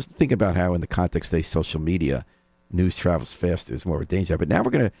headline. I was thinking about how in the context of social media, news travels faster. There's more of a danger. But now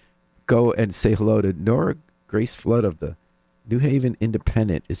we're going to go and say hello to Nora Grace Flood of the New Haven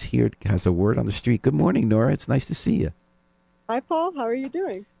Independent is here, has a word on the street. Good morning, Nora. It's nice to see you. Hi, Paul. How are you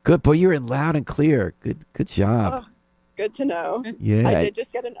doing? Good, boy. You're in loud and clear. Good job. Oh, good to know. Yeah. I did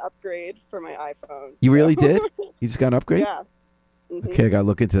just get an upgrade for my iPhone. You really did? You just got an upgrade? Yeah. Mm-hmm. Okay, I got to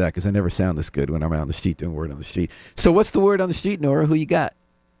look into that because I never sound this good when I'm out on the street doing word on the street. So what's the word on the street, Nora? Who you got?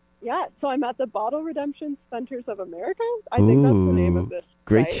 Yeah, so I'm at the Bottle Redemption Centers of America. I think that's the name of this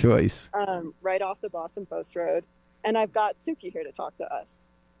great site, choice. right off the Boston Post Road. And I've got Suki here to talk to us.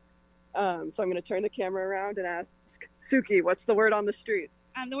 So I'm going to turn the camera around and ask Suki, what's the word on the street?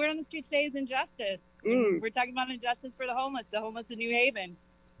 The word on the street today is injustice. We're talking about injustice for the homeless in New Haven,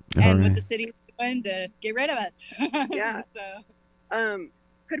 and what the city is doing to get rid of it. Yeah. So,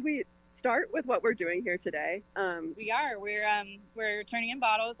 could we start with what we're doing here today? We are. We're turning in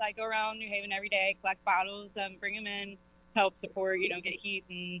bottles. I go around New Haven every day, collect bottles, bring them in, help support, get heat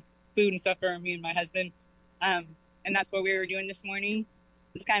and food and stuff for me and my husband. And that's what we were doing this morning.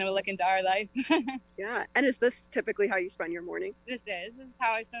 It's kind of a look into our life. Yeah. And is this typically how you spend your morning? This is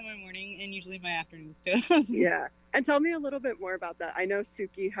how I spend my morning and usually my afternoons too. Yeah. And tell me a little bit more about that. I know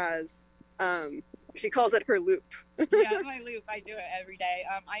Suki has, she calls it her loop. Yeah, my loop. I do it every day.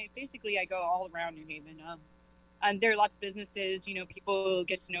 I go all around New Haven. And there are lots of businesses, people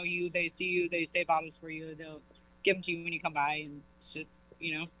get to know you. They see you. They save bottles for you. They'll give them to you when you come by. And it's just,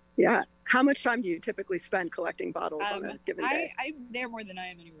 Yeah. How much time do you typically spend collecting bottles on a given day? I'm there more than I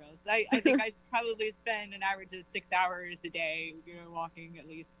am anywhere else. I think I probably spend an average of 6 hours a day, walking at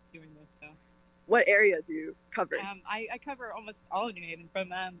least doing this stuff. What area do you cover? I cover almost all of New Haven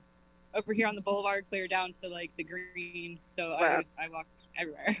from over here on the boulevard clear down to like the green. So wow. I walk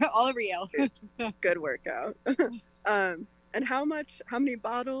everywhere, all over Yale. Good workout. And how many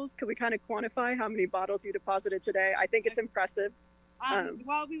bottles, can we kind of quantify how many bottles you deposited today? I think it's impressive.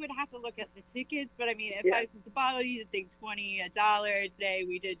 Well, we would have to look at the tickets, but I mean, if I was the bottle, you'd think $20 today.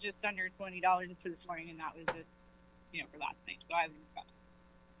 We did just under $20 for this morning, and that was just, for last night. So I haven't got it.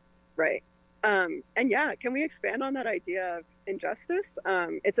 Right. And yeah, can we expand on that idea of injustice?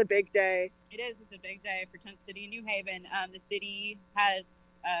 It's a big day. It is. It's a big day for Tent City and New Haven. The city has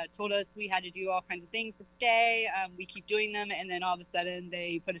told us we had to do all kinds of things to stay. We keep doing them, and then all of a sudden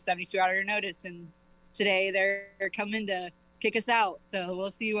they put a 72-hour notice, and today they're coming to kick us out. So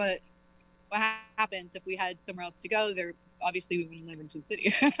we'll see what happens. If we had somewhere else to go, obviously we wouldn't live in Tent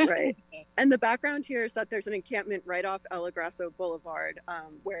City. Right. So. And the background here is that there's an encampment right off El Grasso Boulevard,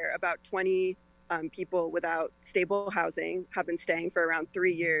 where about 20 people without stable housing have been staying for around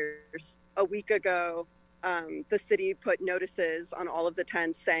 3 years. A week ago, the city put notices on all of the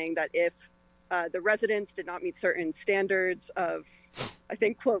tents saying that if the residents did not meet certain standards of, I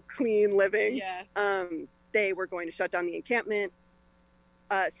think, quote, clean living, they were going to shut down the encampment.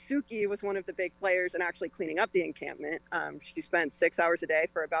 Suki was one of the big players in actually cleaning up the encampment. She spent 6 hours a day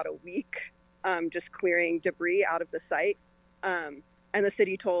for about a week just clearing debris out of the site. And the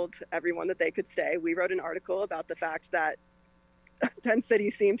city told everyone that they could stay. We wrote an article about the fact that Tent City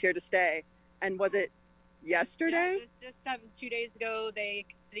seemed here to stay. And was it yesterday? Yeah, it was just 2 days ago. The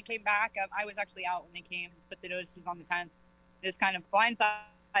city came back. I was actually out when they came, put the notices on the tents. This kind of blindsided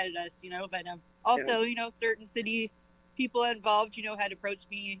us, but also, certain city people involved, had approached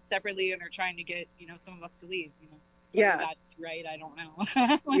me separately and are trying to get, some of us to leave, Whether that's right, I don't know.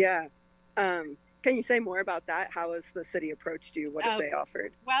 Yeah. Can you say more about that? How has the city approached you? What have they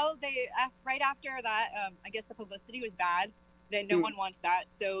offered? Well, they right after that, I guess the publicity was bad. Then no one wants that,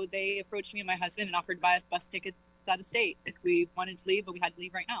 so they approached me and my husband and offered to buy us bus tickets out of state if we wanted to leave, but we had to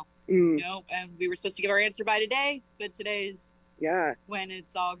leave right now. You know, and we were supposed to give our answer by today, but today's when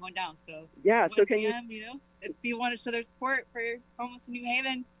it's all going down. So so can you know, if you want to show their support for homeless in New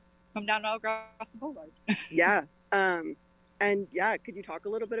Haven, come down to Algrasso Boulevard. And could you talk a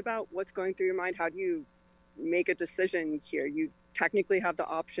little bit about what's going through your mind? How do you make a decision here? You technically have the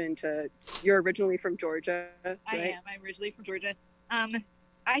option to. You're originally from Georgia, right? I am. I'm originally from Georgia.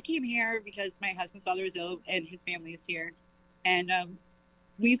 I came here because my husband's father is ill and his family is here, and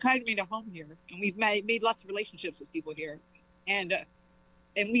we've kind of made a home here, and we've made lots of relationships with people here, and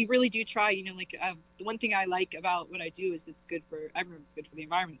we really do try. You know, like the one thing I like about what I do is it's good for everyone. It's good for the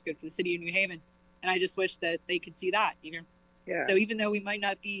environment. It's good for the city of New Haven, and I just wish that they could see that. You know. Yeah. So even though we might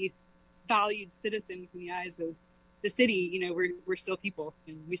not be valued citizens in the eyes of the city, you know, we're still people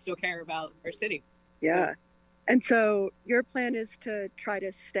and we still care about our city. Yeah. And so your plan is to try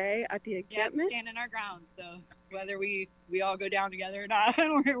to stay at the encampment? Yeah, stand in our ground. So whether we all go down together or not,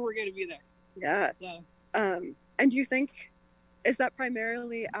 we're going to be there. Yeah. So. And do you think, is that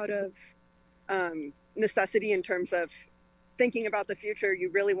primarily out of necessity in terms of thinking about the future? You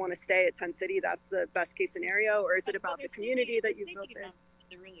really want to stay at Tent City? That's the best case scenario? Or is it about the community that you've built there?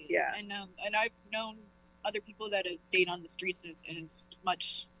 There really is. Yeah. And I've known other people that have stayed on the streets, and it's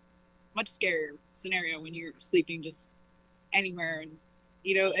much scarier scenario when you're sleeping just anywhere, and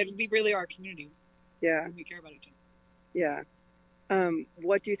you know, and we really are a community. Yeah. And we care about each other. Yeah.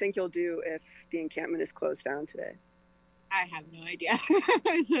 What do you think you'll do if the encampment is closed down today? I have no idea.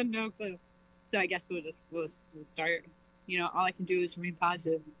 I have no clue. So I guess we'll start. You know, all I can do is remain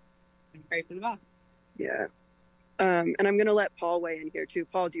positive and pray for the best. Yeah. And I'm going to let Paul weigh in here too.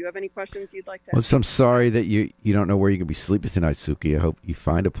 Paul, do you have any questions you'd like to ask? Well, so I'm sorry that you don't know where you're going to be sleeping tonight, Suki. I hope you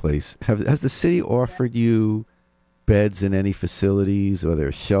find a place. Has the city offered you beds in any facilities, or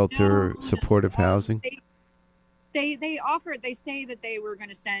there's shelter, supportive housing? They say that they were going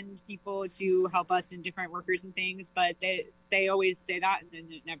to send people to help us in different workers and things, but they always say that and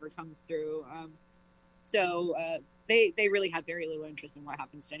then it never comes through. So they really have very little interest in what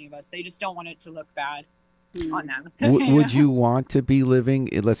happens to any of us. They just don't want it to look bad on them. Would you want to be living,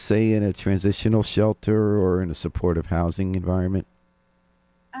 let's say, in a transitional shelter or in a supportive housing environment?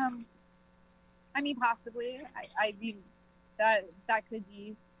 I mean, possibly. I mean, that could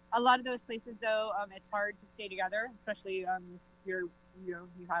be. A lot of those places, though, it's hard to stay together, especially you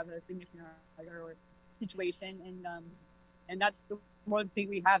have a significant other or situation, and that's the one thing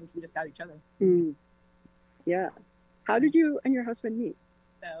we have is we just have each other. Yeah. How did you and your husband meet?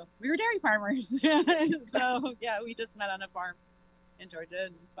 So we were dairy farmers. So yeah, we just met on a farm in Georgia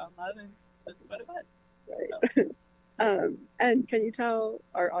and fell in love, and that's what it was. Right. So. And can you tell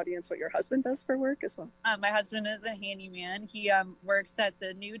our audience what your husband does for work as well? My husband is a handyman. He works at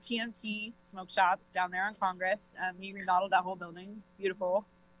the new TNT smoke shop down there on Congress. He remodeled that whole building. It's beautiful.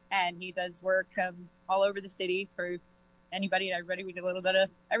 And he does work all over the city for anybody and everybody. We do a little bit of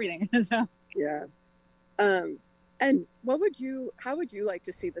everything. So. Yeah. And how would you like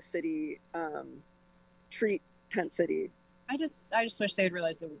to see the city treat Tent City? I just wish they'd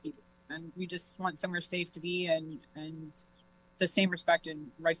realize that we're people. And we just want somewhere safe to be and the same respect and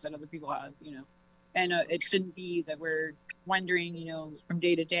rights that other people have, you know. And it shouldn't be that we're wondering, you know, from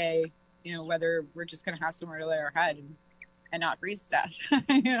day to day, you know, whether we're just going to have somewhere to lay our head and not freeze to death.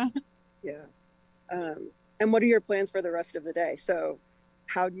 You know? Yeah. And what are your plans for the rest of the day? So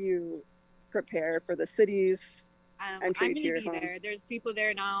how do you prepare for the city's entry to your home? There. There's people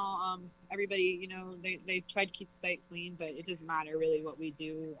there now. Everybody, you know, they tried to keep the site clean, but it doesn't matter really what we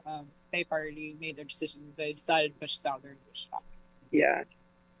do. They've already made their decisions. They decided to push us out there and push us out. Yeah.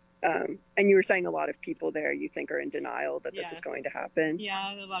 And you were saying a lot of people there you think are in denial that this is going to happen.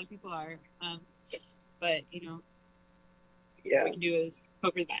 Yeah, a lot of people are. But, you know, what we can do is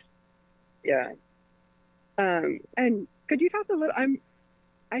hope for the best. Yeah. And could you talk a little,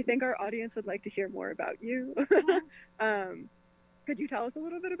 I think our audience would like to hear more about you. Could you tell us a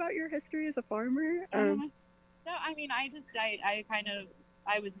little bit about your history as a farmer? No, I mean, I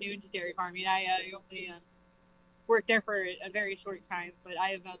was new to dairy farming. I only worked there for a very short time, but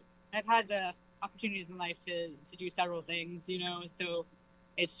I've had the opportunities in life to do several things, you know. So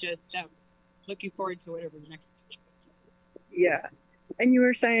it's just looking forward to whatever the next. Yeah, and you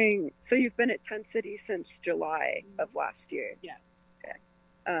were saying so you've been at Tent City since July of last year. Yes. Okay.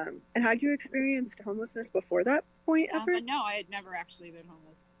 And had you experienced homelessness before that point ever? No, I had never actually been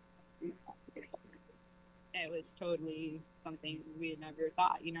homeless. It was totally something we had never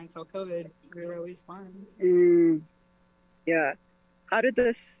thought, until COVID, we were always fine. Yeah. How did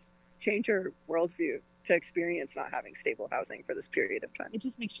this change your worldview to experience not having stable housing for this period of time? It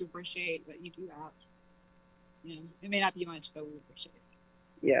just makes you appreciate what you do have. It may not be much, but we appreciate it.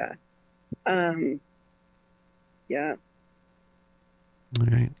 Yeah. Yeah. All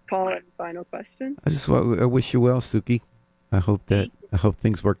right. Paul, any final questions? I wish you well, Suki. I hope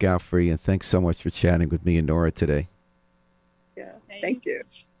things work out for you, and thanks so much for chatting with me and Nora today. Yeah. Thank you.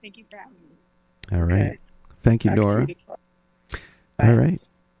 Thank you for having me. All right. Okay. Thank you, Nora. All right.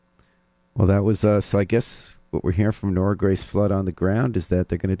 Well, that was so I guess what we're hearing from Nora Grace Flood on the ground is that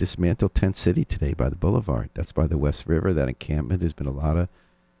they're going to dismantle Tent City today by the Boulevard. That's by the West River, that encampment. There's been a lot of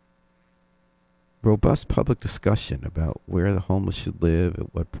robust public discussion about where the homeless should live,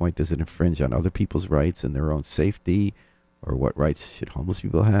 at what point does it infringe on other people's rights and their own safety, or what rights should homeless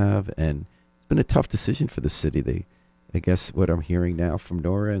people have. And it's been a tough decision for the city. I guess what I'm hearing now from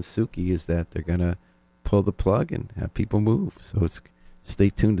Nora and Suki is that they're going to pull the plug and have people move. So stay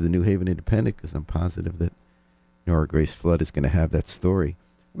tuned to the New Haven Independent, because I'm positive that Nora Grace Flood is going to have that story.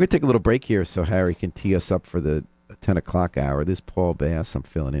 We're going to take a little break here so Harry can tee us up for the 10 o'clock hour. This is Paul Bass. I'm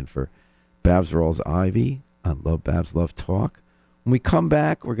filling in for Babz Rolls Ivy on LoveBabz LoveTalk. When we come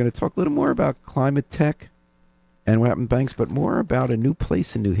back, we're going to talk a little more about climate tech and what happened in banks, but more about a new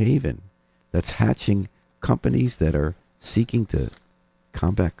place in New Haven that's hatching companies that are seeking to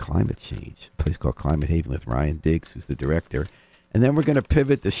combat climate change. A place called Climate Haven with Ryan Diggs, who's the director. And then we're going to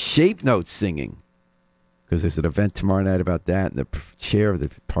pivot to shape note singing, because there's an event tomorrow night about that, and the chair of the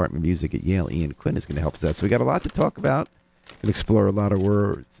Department of Music at Yale, Ian Quinn, is going to help us out. So we got a lot to talk about and explore a lot of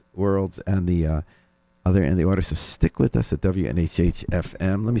worlds and the other end of the order. So stick with us at WNHH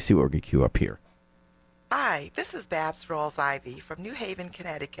FM. Let me see what we're going to queue up here. Hi, this is Babz Rolls Ivy from New Haven,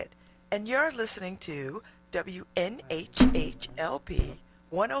 Connecticut, and you're listening to WNHHLP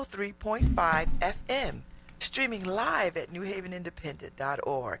 103.5 FM, streaming live at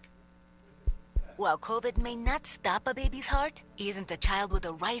newhavenindependent.org. While COVID may not stop a baby's heart, isn't a child with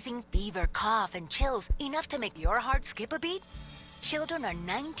a rising fever, cough, and chills enough to make your heart skip a beat? Children are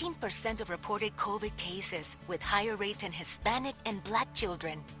 19% of reported COVID cases, with higher rates in Hispanic and Black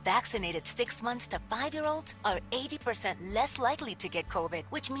children. Vaccinated 6 months to 5-year-olds are 80% less likely to get COVID,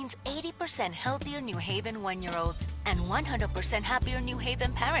 which means 80% healthier New Haven 1-year-olds and 100% happier New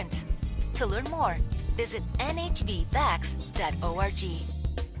Haven parents. To learn more, visit nhvvax.org.